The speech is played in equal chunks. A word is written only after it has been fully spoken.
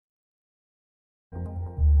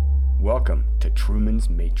Welcome to Truman's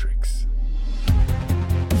Matrix,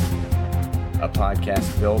 a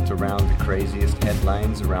podcast built around the craziest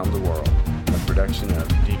headlines around the world, a production of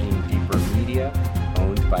Digging Deeper Media,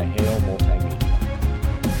 owned by Hale Multimedia,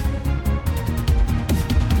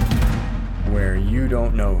 where you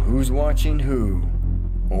don't know who's watching who,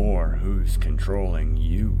 or who's controlling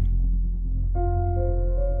you.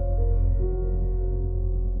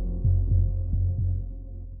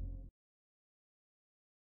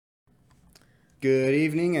 Good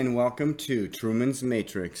evening and welcome to Truman's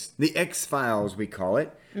Matrix, the X-Files we call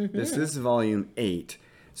it. Mm-hmm. This is volume 8.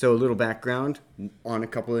 So a little background on a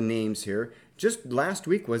couple of names here. Just last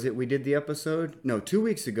week, was it, we did the episode? No, 2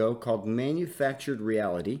 weeks ago, called Manufactured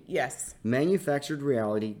Reality. Yes. Manufactured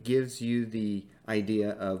Reality gives you the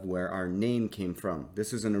idea of where our name came from.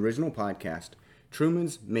 This is an original podcast,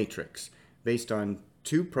 Truman's Matrix, based on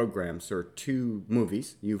 2 programs or 2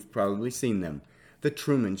 movies. You've probably seen them. The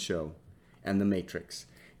Truman Show and The Matrix.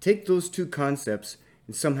 Take those 2 concepts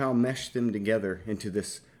and somehow mesh them together into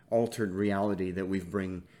this altered reality that we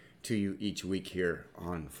bring to you each week here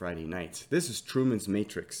on Friday nights. This is Truman's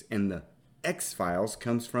Matrix, and the X-Files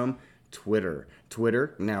comes from Twitter.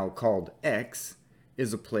 Twitter, now called X,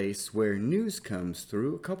 is a place where news comes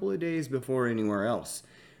through a couple of days before anywhere else.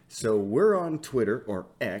 So we're on Twitter, or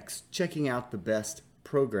X, checking out the best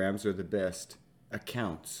programs or the best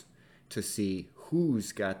accounts to see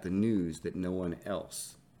who's got the news that no one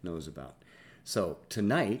else knows about. So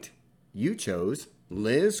tonight, you chose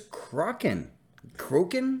Liz Crokin.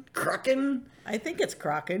 Crokin? I think it's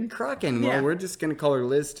Crokin. Crokin. Well, we're just going to call her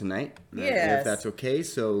Liz tonight. Yes. If that's okay.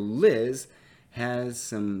 So Liz has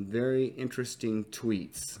some very interesting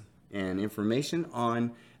tweets and information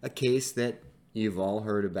on a case that you've all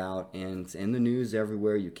heard about, and it's in the news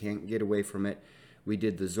everywhere. You can't get away from it. We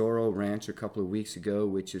did the Zorro Ranch a couple of weeks ago,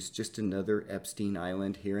 which is just another Epstein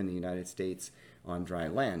Island here in the United States on dry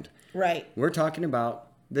land. Right. We're talking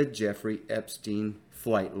about the Jeffrey Epstein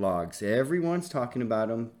flight logs. Everyone's talking about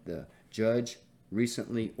them. The judge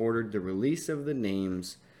recently ordered the release of the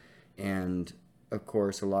names, and of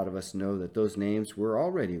course, a lot of us know that those names were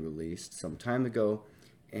already released some time ago.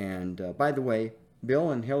 And by the way,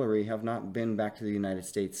 Bill and Hillary have not been back to the United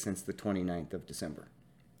States since the 29th of December.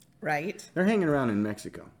 Right. They're hanging around in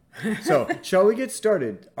Mexico. So, shall we get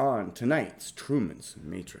started on tonight's Truman's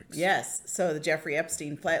Matrix? Yes. So the Jeffrey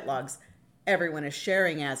Epstein flight logs everyone is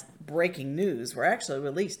sharing as breaking news were actually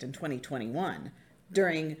released in 2021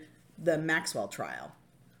 during the Maxwell trial.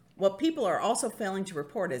 What people are also failing to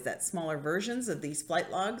report is that smaller versions of these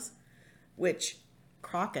flight logs, which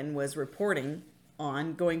Crokin was reporting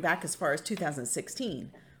on going back as far as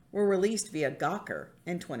 2016, were released via Gawker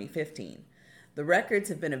in 2015. The records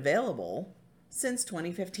have been available since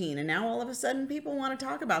 2015, and now all of a sudden people want to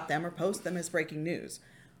talk about them or post them as breaking news.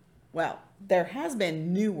 Well, there has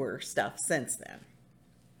been newer stuff since then.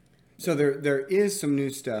 So there is some new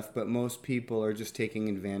stuff, but most people are just taking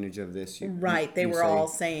advantage of this. Right. They were all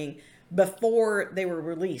saying, before they were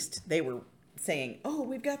released, they were saying, oh,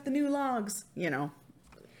 we've got the new logs,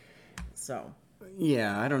 So.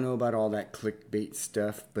 Yeah, I don't know about all that clickbait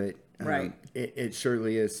stuff, but right. It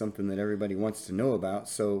surely is something that everybody wants to know about.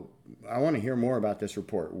 So I want to hear more about this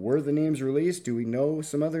report. Were the names released? Do we know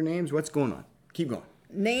some other names? What's going on? Keep going.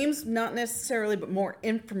 Names, not necessarily, but more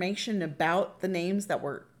information about the names that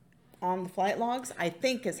were on the flight logs, I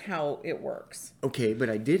think is how it works. Okay, but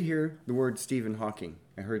I did hear the word Stephen Hawking.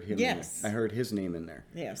 I heard him. Yes. I heard his name in there.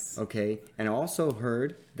 Yes. Okay, and I also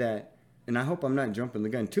heard that, and I hope I'm not jumping the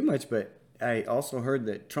gun too much, but I also heard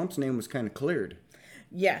that Trump's name was kind of cleared.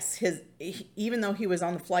 Yes, even though he was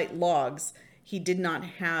on the flight logs, he did not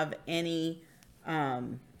have any,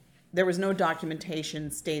 there was no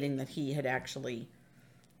documentation stating that he had actually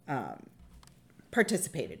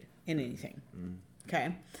participated in anything.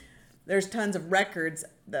 Okay? There's tons of records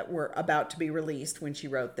that were about to be released when she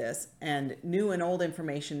wrote this, and new and old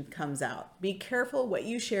information comes out. Be careful what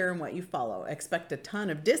you share and what you follow. Expect a ton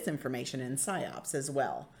of disinformation and psyops as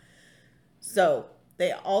well. So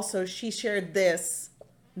she shared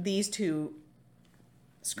these 2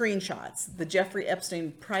 screenshots. The Jeffrey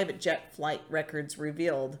Epstein private jet flight records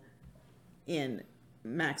revealed in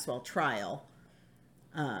Maxwell trial,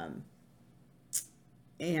 and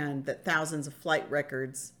that thousands of flight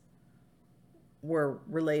records were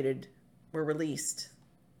released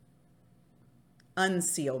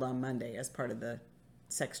unsealed on Monday as part of the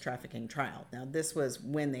sex trafficking trial. Now, this was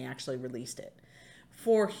when they actually released it.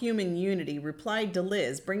 For Human Unity replied to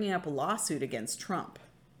Liz, bringing up a lawsuit against Trump.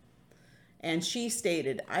 And she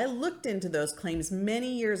stated, I looked into those claims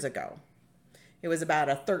many years ago. It was about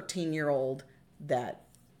a 13-year-old that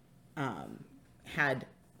had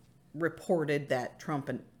reported that Trump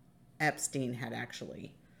and Epstein had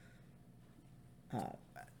actually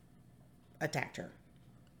attacked her.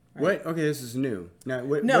 Right? What? Okay, this is new. Now,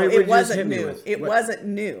 No, it wasn't new. It wasn't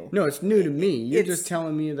new. No, it's new to me. You're just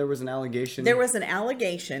telling me there was an allegation. There was an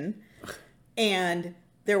allegation, and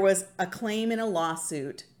there was a claim in a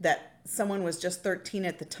lawsuit that someone was just 13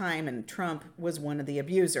 at the time, and Trump was one of the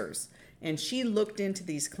abusers. And she looked into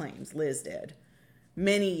these claims, Liz did,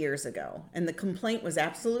 many years ago. And the complaint was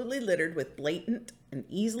absolutely littered with blatant and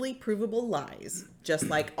easily provable lies, just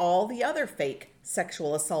like all the other fake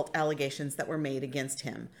sexual assault allegations that were made against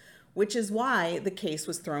him, which is why the case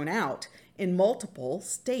was thrown out in multiple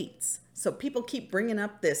states. So people keep bringing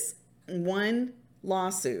up this one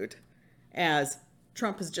lawsuit as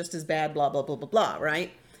Trump is just as bad, blah, blah, blah, blah, blah,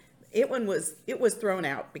 right? It was thrown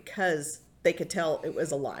out because they could tell it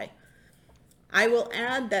was a lie. I will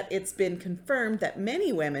add that it's been confirmed that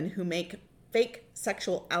many women who make fake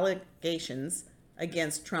sexual allegations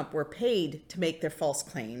against Trump were paid to make their false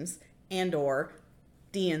claims and or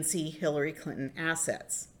DNC Hillary Clinton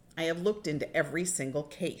assets. I have looked into every single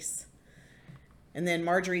case. And then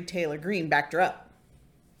Marjorie Taylor Greene backed her up.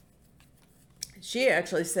 She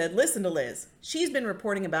actually said, listen to Liz. She's been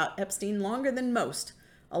reporting about Epstein longer than most,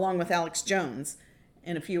 along with Alex Jones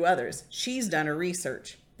and a few others. She's done her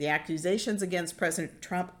research. The accusations against President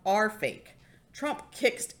Trump are fake. Trump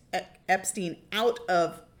kicked Epstein out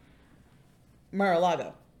of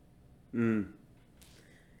Mar-a-Lago.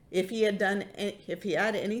 If he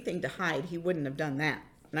had anything to hide, he wouldn't have done that.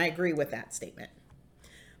 And I agree with that statement.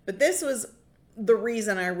 But this was the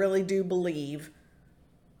reason I really do believe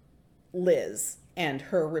Liz and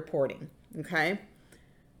her reporting. Okay?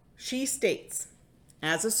 She states,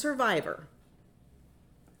 as a survivor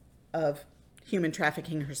of human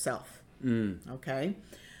trafficking herself, okay,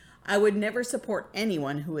 I would never support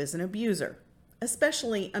anyone who is an abuser,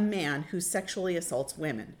 especially a man who sexually assaults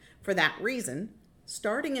women. For that reason,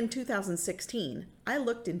 starting in 2016, I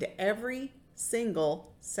looked into every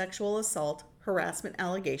single sexual assault harassment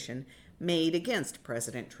allegation made against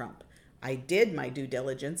President Trump. I did my due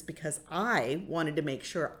diligence because I wanted to make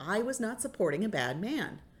sure I was not supporting a bad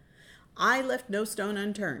man. I left no stone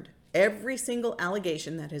unturned. Every single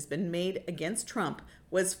allegation that has been made against Trump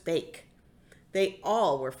was fake. They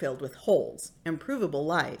all were filled with holes and provable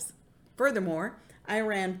lies. Furthermore, I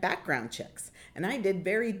ran background checks and I did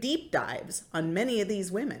very deep dives on many of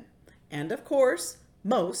these women. And of course,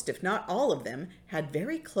 most, if not all of them, had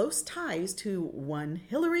very close ties to one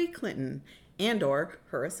Hillary Clinton and or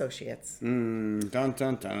her associates. Dun,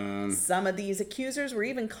 dun, dun. Some of these accusers were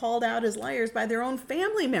even called out as liars by their own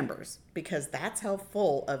family members because that's how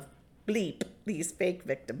full of bleep these fake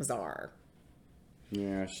victims are.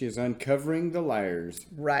 Yeah, she's uncovering the liars.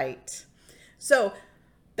 Right. So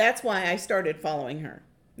that's why I started following her,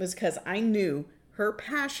 was because I knew her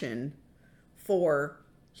passion for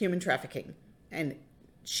human trafficking. And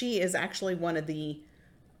she is actually one of the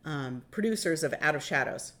producers of Out of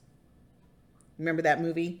Shadows. Remember that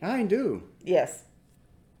movie? I do. Yes.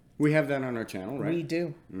 We have that on our channel, right? We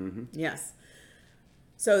do. Mm-hmm. Yes.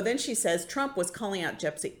 So then she says Trump was calling out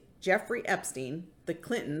Jeffrey Epstein, the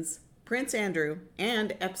Clintons, Prince Andrew,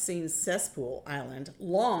 and Epstein's cesspool island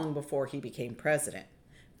long before he became president.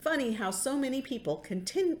 Funny how so many people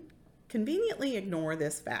conveniently ignore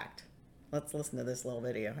this fact. Let's listen to this little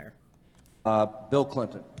video here. Bill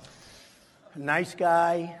Clinton. Nice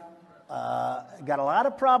guy. Got a lot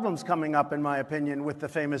of problems coming up, in my opinion, with the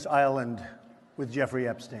famous island with Jeffrey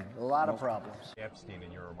Epstein. A lot of problems. Epstein,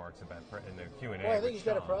 in your remarks about in the Q&A. Well, I think he's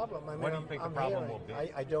got a problem. I mean, what do you think the problem will be?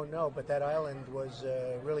 I don't know, but that island was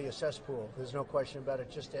really a cesspool. There's no question about it.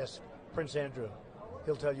 Just ask Prince Andrew.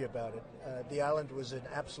 He'll tell you about it. The island was an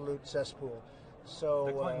absolute cesspool. So,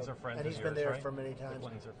 the Clintons are friends and he's of been yours, there right? for many times. The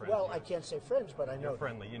Clintons are friends well, of I yours. can't say friends, but I know You're them.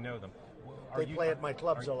 friendly. You know them. They play at my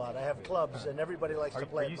clubs a lot. I have clubs, and everybody likes to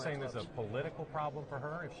play Are at you my saying clubs. there's a political problem for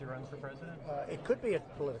her if she runs for president? It could be a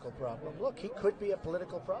political problem. Look, he could be a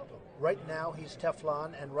political problem. Right now, he's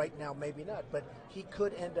Teflon, and right now, maybe not. But he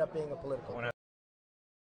could end up being a political problem.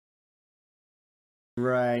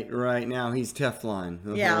 Right now he's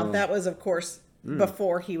Teflon. Yeah, that was, of course,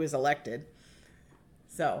 before he was elected.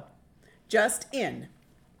 So, just in.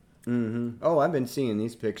 Oh, I've been seeing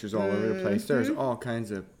these pictures all over the place. There's all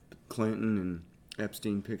kinds of Clinton and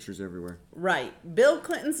Epstein pictures everywhere. Right. Bill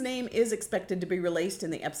Clinton's name is expected to be released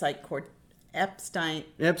in the Epstein court documents.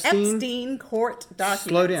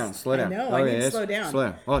 Slow down. I know, I need to slow down. Slow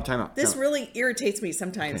down. Oh, time out. This really irritates me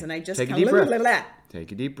sometimes, and I just Take a kind deep of breath.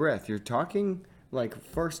 Take a deep breath. You're talking like,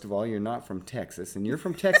 first of all, you're not from Texas, and you're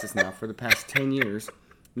from Texas now for the past 10 years.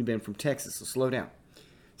 You've been from Texas, so slow down.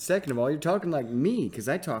 Second of all, you're talking like me because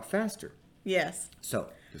I talk faster. Yes. So,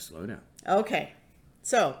 just slow down. Okay.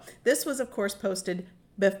 So, this was, of course, posted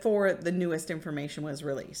before the newest information was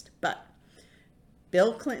released. But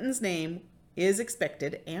Bill Clinton's name is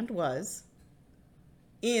expected and was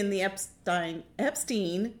in the Epstein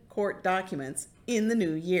court documents in the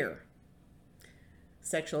new year.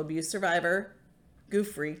 Sexual abuse survivor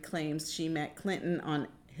Giuffre claims she met Clinton on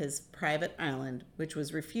his private island, which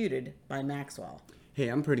was refuted by Maxwell. Hey,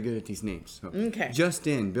 I'm pretty good at these names. So. Okay. Just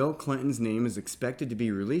in, Bill Clinton's name is expected to be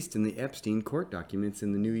released in the Epstein court documents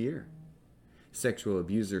in the new year. Sexual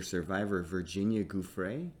abuser survivor Virginia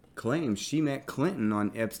Giuffre claims she met Clinton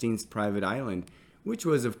on Epstein's private island, which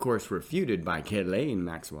was, of course, refuted by Ghislaine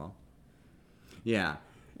Maxwell. Yeah,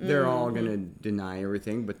 they're all going to deny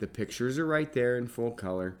everything, but the pictures are right there in full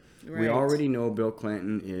color. Right. We already know Bill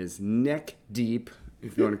Clinton is neck deep,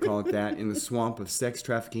 if you want to call it that, in the swamp of sex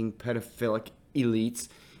trafficking, pedophilic elites,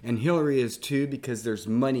 and Hillary is too because there's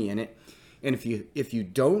money in it. And if you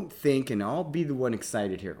don't think, and I'll be the one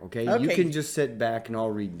excited here, okay? You can just sit back and I'll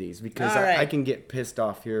read these because I can get pissed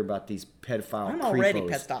off here about these pedophile I'm creepos. already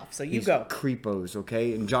pissed off, so you these go. Creepos,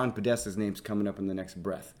 okay? And John Podesta's name's coming up in the next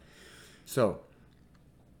breath. So,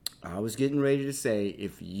 I was getting ready to say,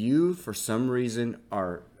 if you, for some reason,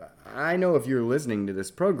 I know if you're listening to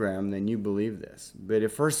this program, then you believe this. But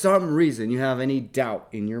if for some reason you have any doubt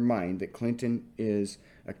in your mind that Clinton is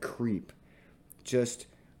a creep, just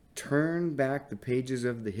turn back the pages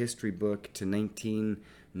of the history book to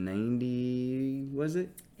 1990, was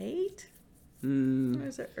it? 8? Or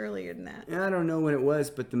was it earlier than that? I don't know when it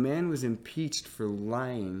was, but the man was impeached for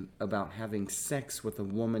lying about having sex with a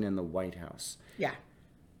woman in the White House. Yeah.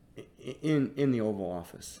 In the Oval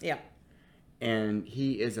Office. Yeah. And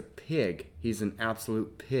he is a pig. He's an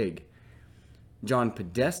absolute pig. John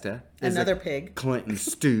Podesta is another pig. Clinton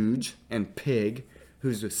stooge and pig,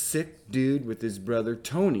 who's a sick dude with his brother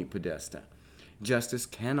Tony Podesta. Justice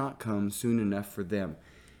cannot come soon enough for them.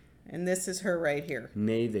 And this is her right here.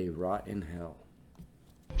 May they rot in hell.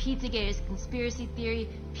 Pizzagate is a conspiracy theory.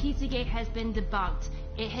 Pizzagate has been debunked.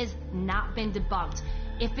 It has not been debunked.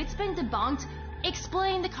 If it's been debunked,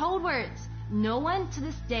 explain the code words. No one to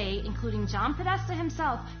this day, including John Podesta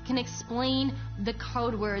himself, can explain the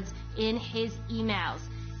code words in his emails.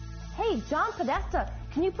 Hey, John Podesta,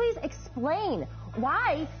 can you please explain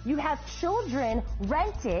why you have children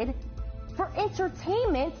rented for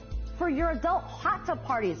entertainment for your adult hot tub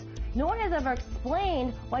parties? No one has ever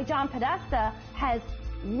explained why John Podesta has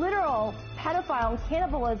literal pedophile and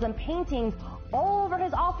cannibalism paintings all over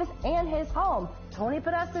his office and his home. Tony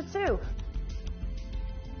Podesta too.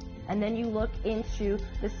 And then you look into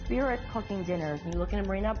the spirit cooking dinners, and you look into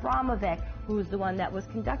Marina Abramovic, who's the one that was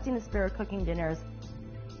conducting the spirit cooking dinners.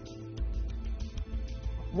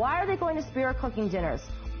 Why are they going to spirit cooking dinners?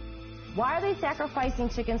 Why are they sacrificing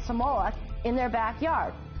chickens to Moloch in their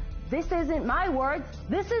backyard? This isn't my words.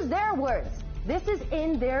 This is their words. This is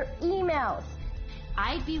in their emails.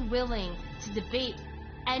 I'd be willing to debate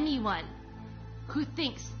anyone who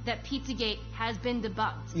thinks that Pizzagate has been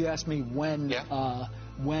debunked. You asked me when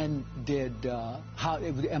how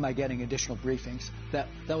am I getting additional briefings? That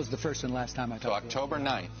was the first and last time I talked to you. So October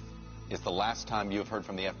 9th is the last time you have heard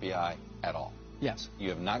from the FBI at all? Yes. You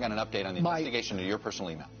have not got an update on the investigation to your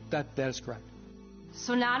personal email? That is correct.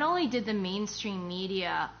 So not only did the mainstream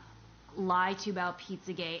media lie to you about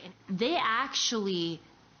Pizzagate, they actually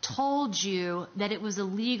told you that it was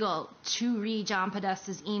illegal to read John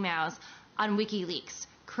Podesta's emails on WikiLeaks.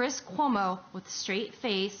 Chris Cuomo, with a straight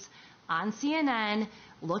face, on CNN,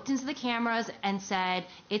 looked into the cameras and said,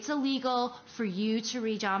 it's illegal for you to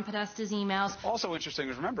read John Podesta's emails. Also interesting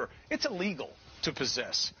is, remember, it's illegal to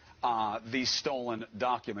possess these stolen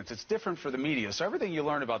documents. It's different for the media. So everything you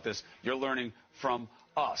learn about this, you're learning from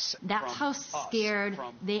us. That's how scared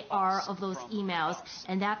they are of those emails,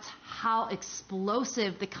 and that's how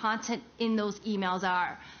explosive the content in those emails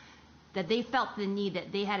are. That they felt the need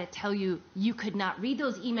that they had to tell you you could not read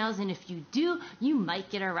those emails, and if you do, you might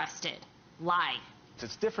get arrested. Lie.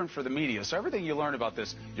 It's different for the media. So everything you learn about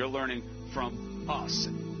this, you're learning from us.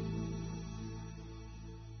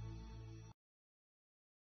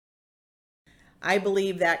 I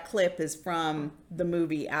believe that clip is from the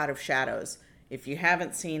movie Out of Shadows. If you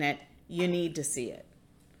haven't seen it, you need to see it.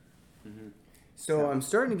 Mm-hmm. So I'm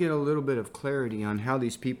starting to get a little bit of clarity on how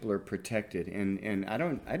these people are protected, and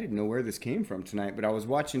I didn't know where this came from tonight, but I was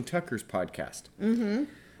watching Tucker's podcast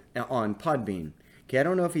on Podbean. Okay, I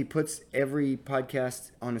don't know if he puts every podcast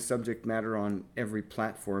on a subject matter on every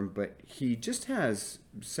platform, but he just has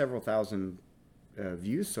several thousand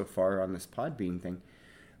views so far on this Podbean thing.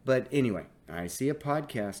 But anyway, I see a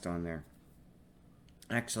podcast on there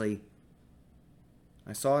Actually,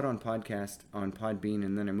 I saw it on podcast on Podbean,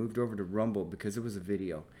 and then I moved over to Rumble because it was a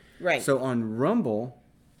video. Right. So on Rumble,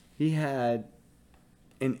 he had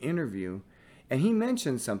an interview, and he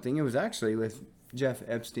mentioned something. It was actually with Jeff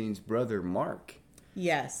Epstein's brother, Mark.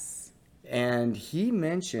 Yes. And he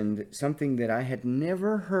mentioned something that I had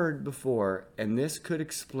never heard before, and this could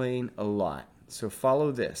explain a lot. So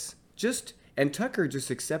follow this. And Tucker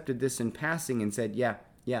just accepted this in passing and said,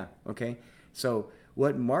 yeah, okay. So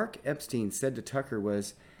what Mark Epstein said to Tucker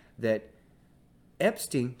was that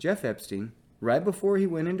Jeff Epstein, right before he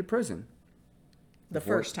went into prison.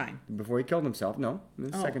 First time. Before he killed himself. No,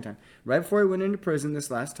 the second time. Right before he went into prison this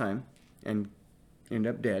last time and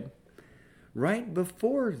ended up dead. Right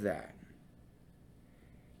before that,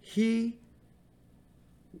 he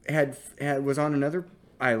was on another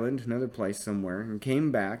island, another place somewhere, and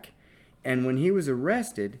came back. And when he was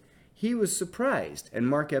arrested, he was surprised. And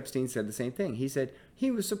Mark Epstein said the same thing. He said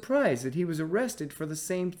he was surprised that he was arrested for the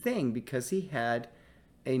same thing because he had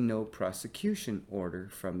a no prosecution order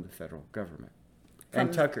from the federal government.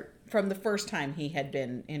 Tucker. From the first time he had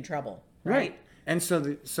been in trouble, right? And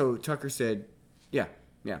so Tucker said, yeah.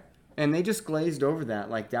 And they just glazed over that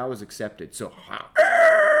like that was accepted. So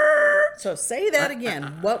say that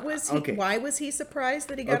again. What was he? Okay. Why was he surprised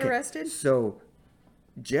that he got arrested? So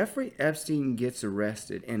Jeffrey Epstein gets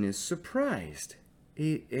arrested and is surprised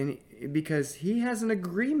because he has an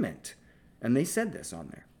agreement. And they said this on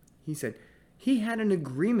there. He said he had an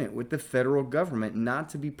agreement with the federal government not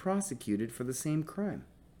to be prosecuted for the same crime.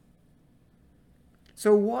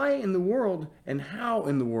 So why in the world and how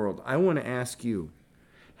in the world, I want to ask you,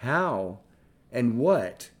 how and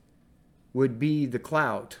what would be the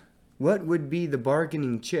clout? What would be the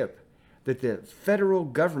bargaining chip that the federal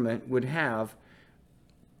government would have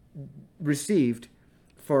received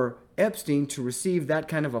for Epstein to receive that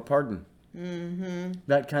kind of a pardon? Mm-hmm.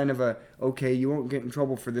 That kind of a, okay, you won't get in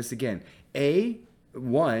trouble for this again.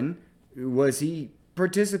 One, was he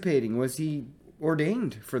participating? Was he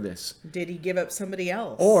ordained for this? Did he give up somebody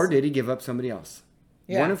else? Or did he give up somebody else?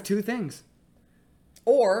 Yeah. One of two things.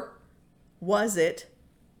 Or was it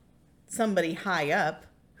somebody high up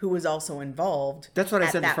who was also involved? That's what I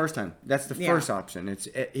said the first time. That's the first option. It's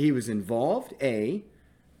he was involved,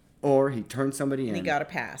 or he turned somebody in. And he got a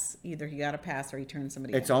pass. Either he got a pass or he turned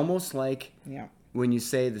somebody in. It's almost like when you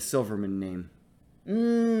say the Silverman name.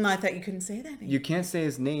 I thought you couldn't say that name. You can't say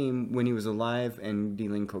his name when he was alive and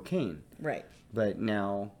dealing cocaine. Right. But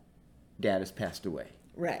now Dad has passed away.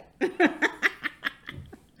 Right.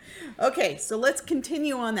 Okay, so let's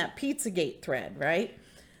continue on that Pizzagate thread, right?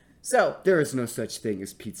 So there is no such thing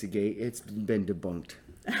as Pizzagate. It's been debunked.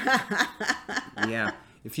 Yeah.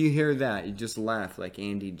 If you hear that, you just laugh like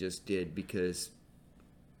Andy just did, because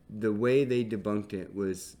the way they debunked it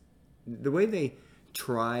was, the way they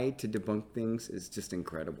try to debunk things is just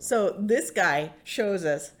incredible. So this guy shows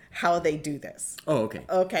us how they do this. Oh, okay.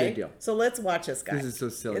 Okay. Good deal. So let's watch this guy. This is so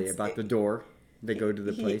silly about the door. They go to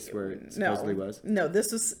the place where it supposedly was. No,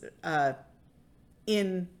 this was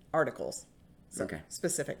in articles. Okay.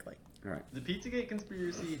 Specifically. All right. The Pizzagate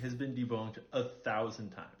conspiracy has been debunked 1,000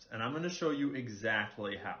 times, and I'm going to show you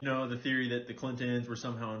exactly how. You know, the theory that the Clintons were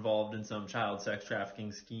somehow involved in some child sex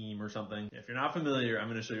trafficking scheme or something. If you're not familiar, I'm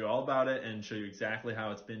going to show you all about it and show you exactly how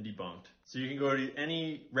it's been debunked. So you can go to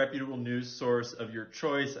any reputable news source of your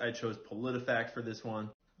choice. I chose PolitiFact for this one.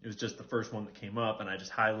 It was just the first one that came up, and I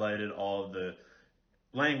just highlighted all of the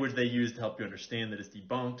language they used to help you understand that it's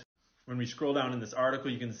debunked. When we scroll down in this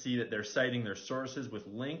article, you can see that they're citing their sources with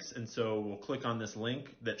links, and so we'll click on this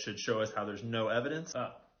link that should show us how there's no evidence.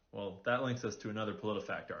 Well, that links us to another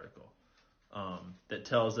PolitiFact article that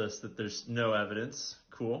tells us that there's no evidence.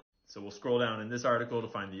 Cool. So we'll scroll down in this article to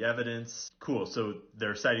find the evidence. Cool. So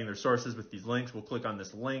they're citing their sources with these links. We'll click on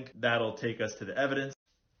this link. That'll take us to the evidence.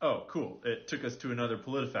 Oh, cool. It took us to another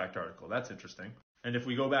PolitiFact article. That's interesting. And if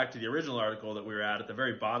we go back to the original article that we were at the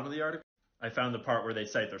very bottom of the article, I found the part where they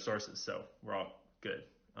cite their sources, so we're all good.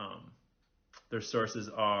 Their sources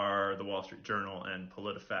are the Wall Street Journal and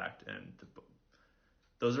PolitiFact, and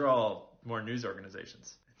those are all more news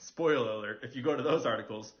organizations. Spoiler alert, if you go to those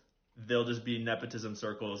articles, they'll just be nepotism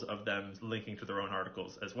circles of them linking to their own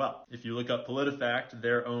articles as well. If you look up PolitiFact,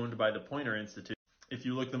 they're owned by the Poynter Institute. If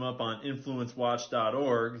you look them up on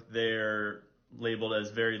influencewatch.org, they're labeled as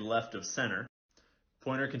very left of center.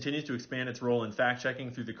 Poynter continues to expand its role in fact-checking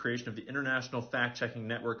through the creation of the International Fact-Checking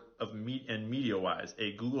Network of MediaWise,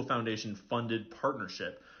 a Google Foundation-funded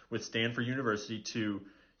partnership with Stanford University to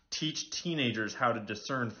teach teenagers how to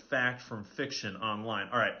discern fact from fiction online.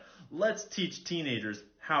 All right, let's teach teenagers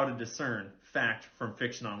how to discern fact from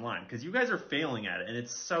fiction online, because you guys are failing at it, and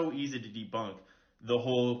it's so easy to debunk the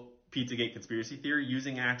whole Pizzagate conspiracy theory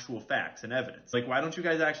using actual facts and evidence. Like, why don't you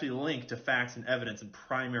guys actually link to facts and evidence and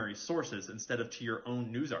primary sources instead of to your own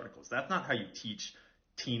news articles? That's not how you teach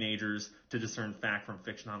teenagers to discern fact from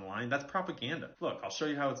fiction online. That's propaganda. Look, I'll show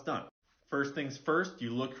you how it's done. First things first,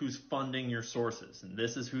 you look who's funding your sources. And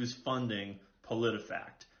this is who's funding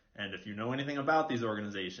PolitiFact. And if you know anything about these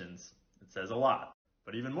organizations, it says a lot.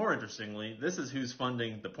 But even more interestingly, this is who's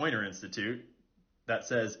funding the Poynter Institute. That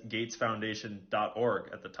says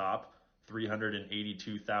gatesfoundation.org at the top,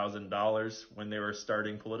 $382,000 when they were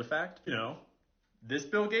starting PolitiFact. You know, this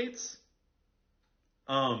Bill Gates.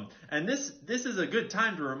 And this is a good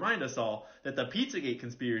time to remind us all that the Pizzagate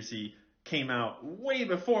conspiracy came out way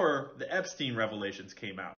before the Epstein revelations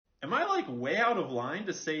came out. Am I like way out of line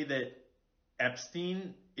to say that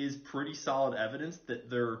Epstein is pretty solid evidence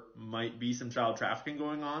that there might be some child trafficking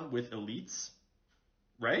going on with elites?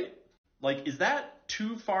 Right? Like, is that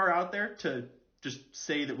too far out there to just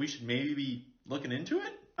say that we should maybe be looking into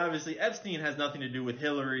it? Obviously, Epstein has nothing to do with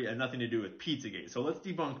Hillary and nothing to do with Pizzagate. So let's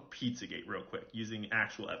debunk Pizzagate real quick using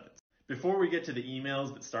actual evidence. Before we get to the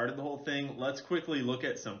emails that started the whole thing, let's quickly look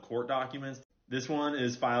at some court documents. This one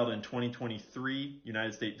is filed in 2023,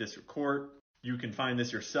 United States District Court. You can find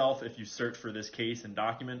this yourself if you search for this case and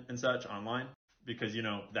document and such online, because, you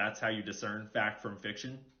know, that's how you discern fact from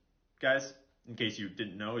fiction, guys. In case you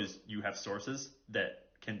didn't know, is you have sources that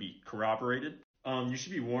can be corroborated. You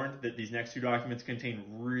should be warned that these next two documents contain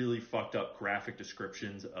really fucked up graphic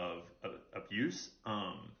descriptions of abuse.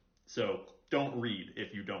 So don't read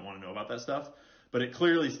if you don't want to know about that stuff. But it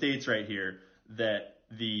clearly states right here that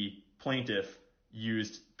the plaintiff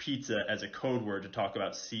used pizza as a code word to talk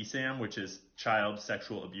about CSAM, which is child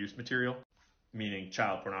sexual abuse material, meaning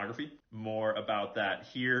child pornography. More about that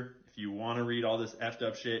here. If you want to read all this effed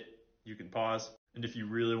up shit, you can pause. And if you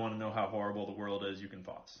really want to know how horrible the world is, you can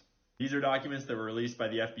pause. These are documents that were released by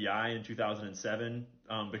the FBI in 2007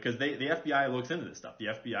 because the FBI looks into this stuff. The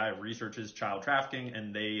FBI researches child trafficking,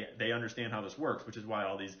 and they understand how this works, which is why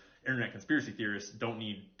all these internet conspiracy theorists don't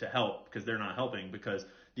need to help, because they're not helping, because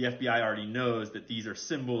the FBI already knows that these are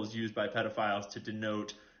symbols used by pedophiles to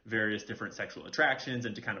denote various different sexual attractions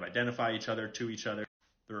and to kind of identify each other to each other.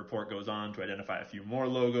 The report goes on to identify a few more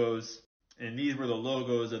logos. And these were the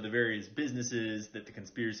logos of the various businesses that the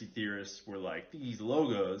conspiracy theorists were like, these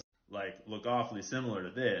logos like look awfully similar to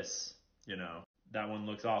this, you know, that one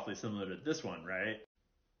looks awfully similar to this one, right?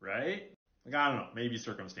 Right? Like, I don't know, maybe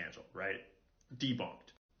circumstantial, right?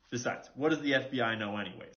 Debunked. Besides, what does the FBI know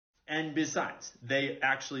anyways? And besides, they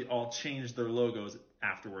actually all changed their logos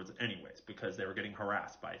afterwards anyways, because they were getting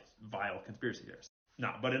harassed by vile conspiracy theorists.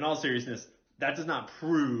 No, but in all seriousness, that does not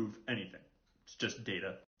prove anything. It's just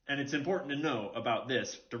data. And it's important to know about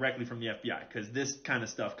this directly from the FBI, because this kind of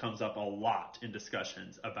stuff comes up a lot in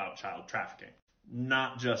discussions about child trafficking,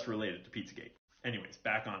 not just related to Pizzagate. Anyways,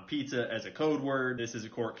 back on pizza as a code word. This is a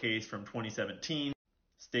court case from 2017.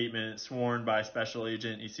 Statement sworn by Special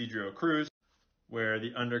Agent Isidro Cruz, where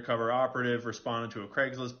the undercover operative responded to a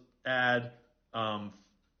Craigslist ad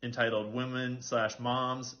entitled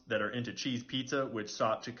Women/Moms That Are Into Cheese Pizza, which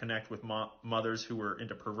sought to connect with mothers who were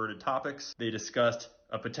into perverted topics. They discussed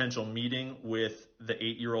a potential meeting with the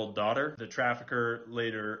 8-year-old daughter. The trafficker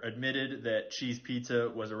later admitted that cheese pizza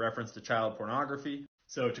was a reference to child pornography.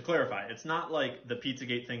 So to clarify, it's not like the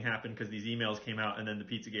Pizzagate thing happened because these emails came out and then the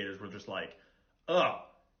Pizzagators were just like, oh,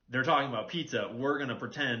 they're talking about pizza, we're going to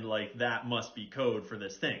pretend like that must be code for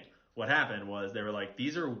this thing. What happened was they were like,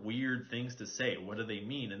 these are weird things to say. What do they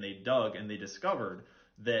mean? And they dug and they discovered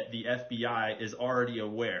that the FBI is already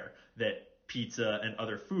aware that pizza and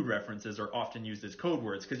other food references are often used as code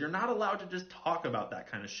words, because you're not allowed to just talk about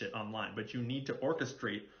that kind of shit online, but you need to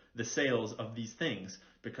orchestrate the sales of these things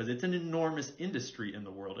because it's an enormous industry in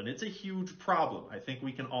the world and it's a huge problem. I think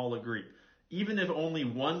we can all agree. Even if only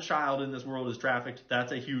one child in this world is trafficked,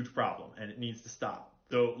 that's a huge problem and it needs to stop.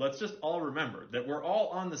 So let's just all remember that we're all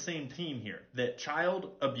on the same team here, that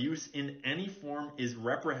child abuse in any form is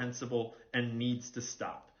reprehensible and needs to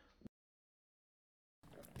stop.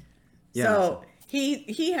 Yeah. So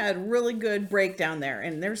he had really good breakdown there,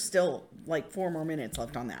 and there's still like 4 more minutes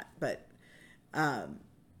left on that. But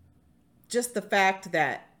just the fact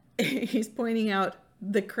that he's pointing out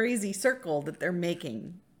the crazy circle that they're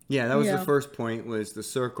making. Yeah, that was the first point, was the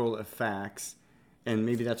circle of facts. And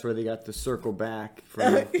maybe that's where they got the circle back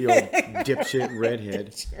from the old dipshit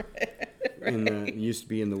redhead. Right. Used to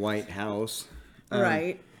be in the White House.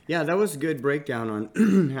 Right. Yeah, that was a good breakdown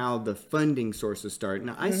on how the funding sources start.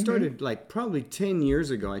 Now, I started like probably 10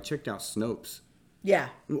 years ago. I checked out Snopes. Yeah.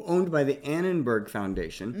 Owned by the Annenberg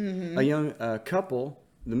Foundation. A young couple,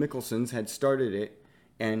 the Mickelsons, had started it.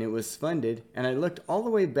 and it was funded. And I looked all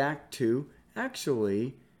the way back to,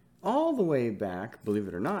 actually, all the way back, believe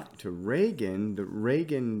it or not, to Reagan, the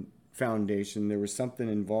Reagan Foundation. There was something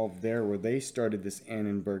involved there where they started this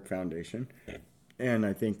Annenberg Foundation, and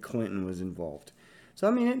I think Clinton was involved. So,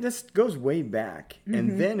 I mean, this goes way back.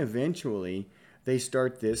 And then eventually they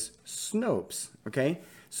start this Snopes, okay?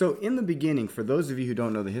 So in the beginning, for those of you who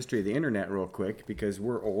don't know the history of the internet real quick, because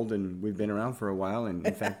we're old and we've been around for a while, and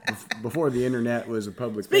in fact, before the internet was a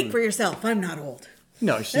public Speak thing. for yourself. I'm not old.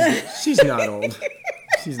 No, she's not old.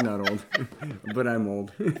 She's not old, but I'm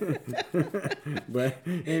old. But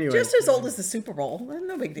anyway. Just as old as the Super Bowl.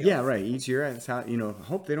 No big deal. Yeah, right. Each year, that's how,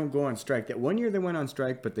 hope they don't go on strike. That one year they went on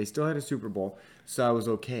strike, but they still had a Super Bowl, so I was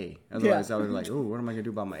okay. Otherwise, I was like, oh, what am I going to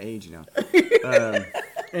do about my age now?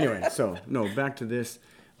 Anyway, so, no, back to this.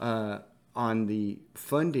 On the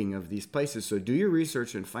funding of these places. So do your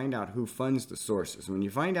research and find out who funds the sources. When you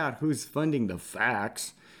find out who's funding the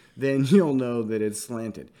facts, then you'll know that it's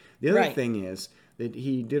slanted. The other thing is that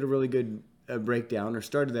he did a really good breakdown, or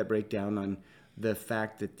started that breakdown, on the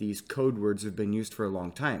fact that these code words have been used for a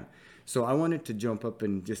long time. So I wanted to jump up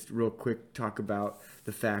and just real quick talk about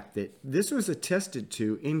the fact that this was attested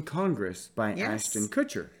to in Congress by Ashton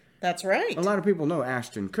Kutcher. That's right. A lot of people know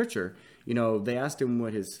Ashton Kutcher. They asked him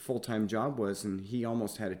what his full-time job was, and he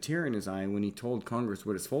almost had a tear in his eye when he told Congress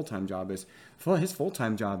what his full-time job is. His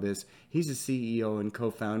full-time job is he's a CEO and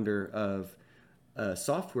co-founder of a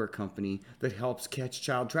software company that helps catch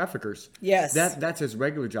child traffickers. Yes. That's his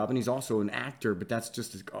regular job, and he's also an actor, but that's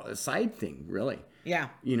just a side thing, really. Yeah.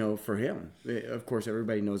 For him. Of course,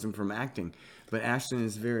 everybody knows him from acting, but Ashton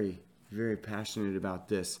is very, very passionate about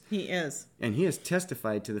this. He is. And he has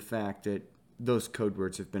testified to the fact that those code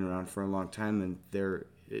words have been around for a long time, and they're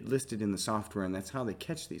listed in the software, and that's how they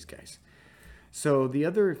catch these guys. So the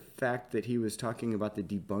other fact that he was talking about, the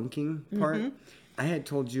debunking part, I had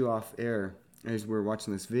told you off air as we were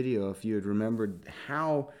watching this video, if you had remembered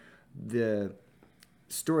how the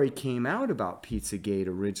story came out about Pizzagate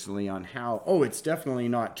originally, on how, it's definitely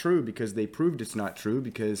not true because they proved it's not true,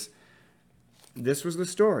 because this was the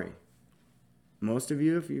story. Most of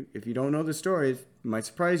you, if you don't know the story, it might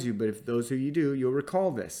surprise you, but if those of you do, you'll recall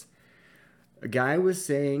this. A guy was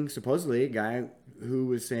saying, supposedly a guy who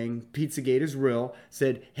was saying Pizzagate is real,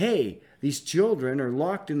 said, hey, these children are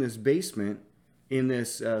locked in this basement in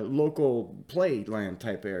this local playland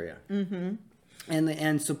type area. Mm-hmm.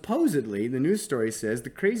 And supposedly, the news story says, the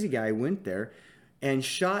crazy guy went there and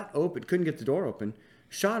couldn't get the door open,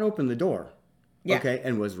 shot open the door,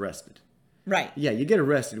 and was arrested. Right. Yeah, you get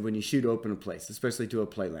arrested when you shoot open a place, especially to a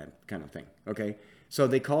playland kind of thing, okay? So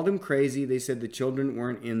they called him crazy. They said the children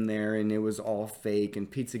weren't in there and it was all fake, and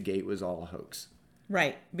Pizzagate was all a hoax.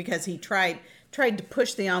 Right, because he tried to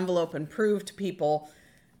push the envelope and prove to people,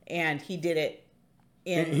 and he did it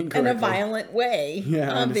in a violent way.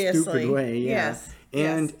 Yeah, obviously. In a stupid way. Yeah. Yes.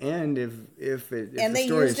 And if the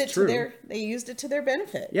story is true, they used it to their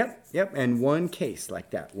benefit. Yep. And one case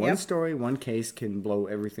like that, one story, one case can blow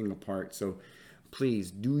everything apart. So please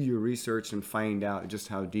do your research and find out just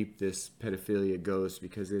how deep this pedophilia goes,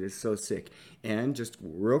 because it is so sick. And just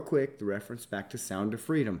real quick, the reference back to Sound of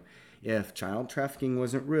Freedom. If child trafficking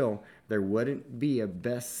wasn't real, there wouldn't be a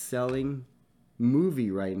best-selling movie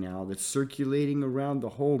right now that's circulating around the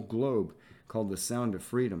whole globe called The Sound of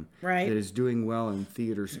Freedom. Right. That is doing well in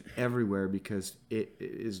theaters everywhere because it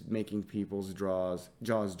is making people's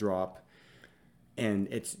jaws drop. And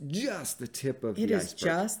it's just the tip of the iceberg. It is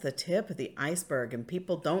just the tip of the iceberg, and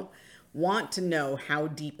people don't want to know how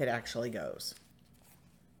deep it actually goes.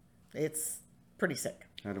 It's pretty sick.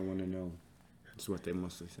 I don't want to know. That's what they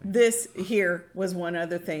mostly say. This here was one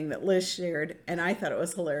other thing that Liz shared, and I thought it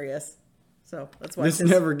was hilarious. So let's watch this. This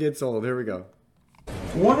never gets old. Here we go.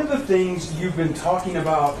 One of the things you've been talking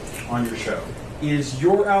about on your show is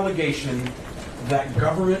your allegation that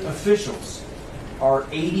government officials are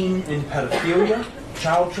aiding in pedophilia,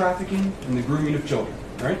 child trafficking, and the grooming of children,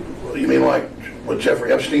 right? Well, you mean like what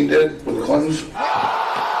Jeffrey Epstein did with the Clintons?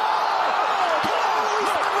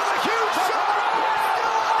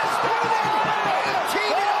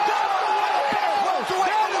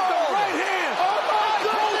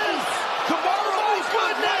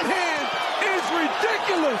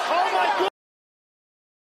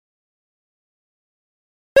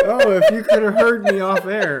 Oh, if you could have heard me off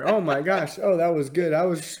air. Oh my gosh. Oh, that was good. I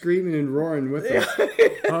was screaming and roaring with them.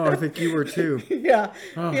 Oh, I think you were too. Yeah.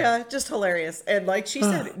 Oh. Yeah, just hilarious. And like she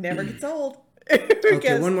said, it never gets old.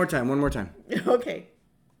 Okay, one more time. Okay.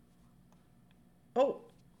 Oh,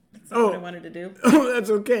 that's not what I wanted to do. Oh, that's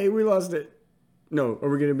okay. We lost it. No, are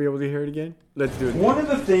we going to be able to hear it again? Let's do it again. One of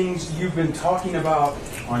the things you've been talking about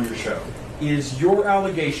on your show is your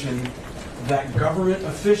allegation that government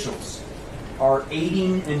officials are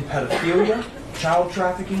aiding in pedophilia, child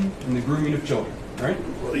trafficking, and the grooming of children, right?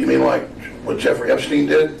 You mean like what Jeffrey Epstein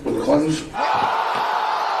did with the Clintons?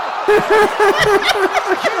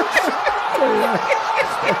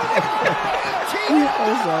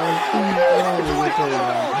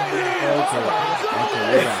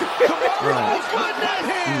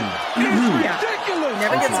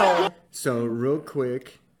 Never gets old. So real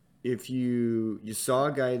quick, if you saw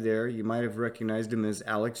a guy there, you might have recognized him as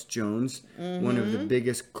Alex Jones, one of the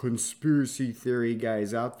biggest conspiracy theory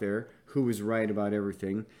guys out there, who was right about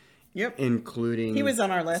everything. Yep. Including he was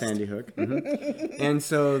on our list. Sandy Hook. And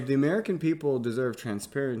so the American people deserve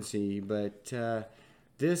transparency, but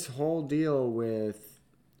this whole deal with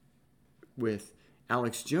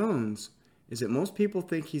Alex Jones is that most people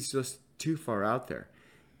think he's just too far out there.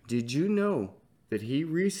 Did you know that he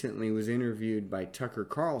recently was interviewed by Tucker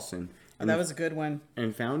Carlson? And that was a good one.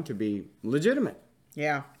 And found to be legitimate.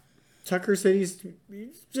 Yeah. Tucker said he's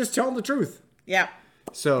just telling the truth. Yeah.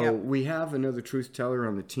 So we have another truth teller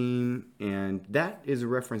on the team, and that is a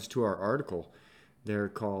reference to our article. They're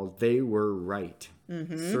called "They Were Right."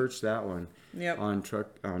 Search that one on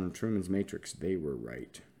Truman's Matrix. They were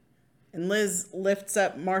right. And Liz lifts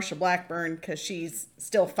up Marsha Blackburn because she's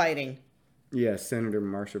still fighting. Yes, Senator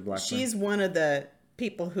Marsha Blackburn. She's one of the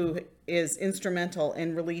people who is instrumental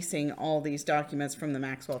in releasing all these documents from the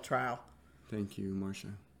Maxwell trial. Thank you,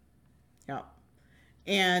 Marsha. Yeah.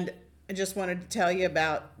 And I just wanted to tell you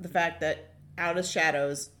about the fact that Out of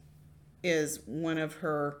Shadows is one of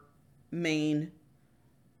her main,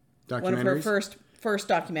 one of her first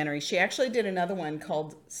documentaries. She actually did another one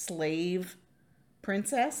called Slave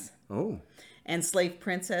Princess. Oh. And Slave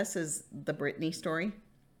Princess is the Britney story.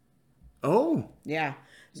 Oh. Yeah.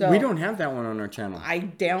 So we don't have that one on our channel. I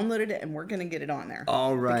downloaded it, and we're going to get it on there.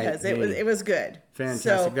 All right. Because it was good. Fantastic.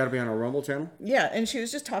 So, That'll be on our Rumble channel? Yeah, and she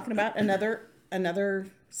was just talking about another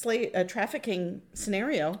trafficking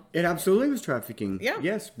scenario. It absolutely was trafficking. Yeah.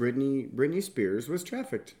 Yes, Britney Spears was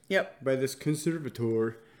trafficked. Yep. By this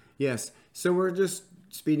conservator. Yes. So we're just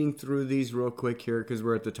speeding through these real quick here because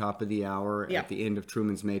we're at the top of the hour at the end of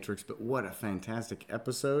Truman's Matrix. But what a fantastic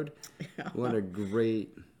episode. Yeah. What a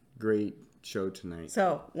great show tonight.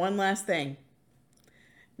 So, one last thing.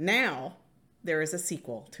 Now, there is a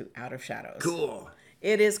sequel to Out of Shadows. Cool.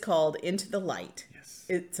 It is called Into the Light. Yes.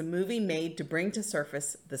 It's a movie made to bring to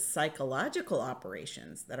surface the psychological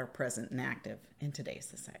operations that are present and active in today's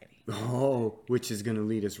society. Oh, which is going to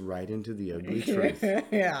lead us right into the ugly truth.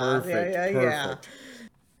 Yeah. Perfect. Yeah.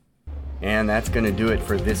 And that's going to do it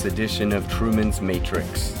for this edition of Truman's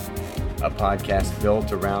Matrix, a podcast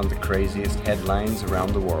built around the craziest headlines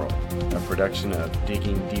around the world, a production of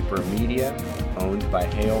Digging Deeper Media, owned by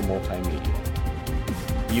Hale Multimedia.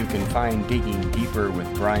 You can find Digging Deeper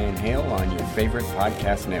with Brian Hale on your favorite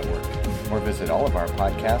podcast network, or visit all of our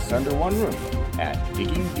podcasts under one roof at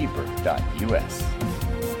diggingdeeper.us.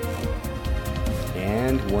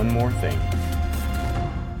 And one more thing.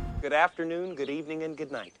 Good afternoon, good evening, and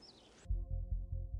good night.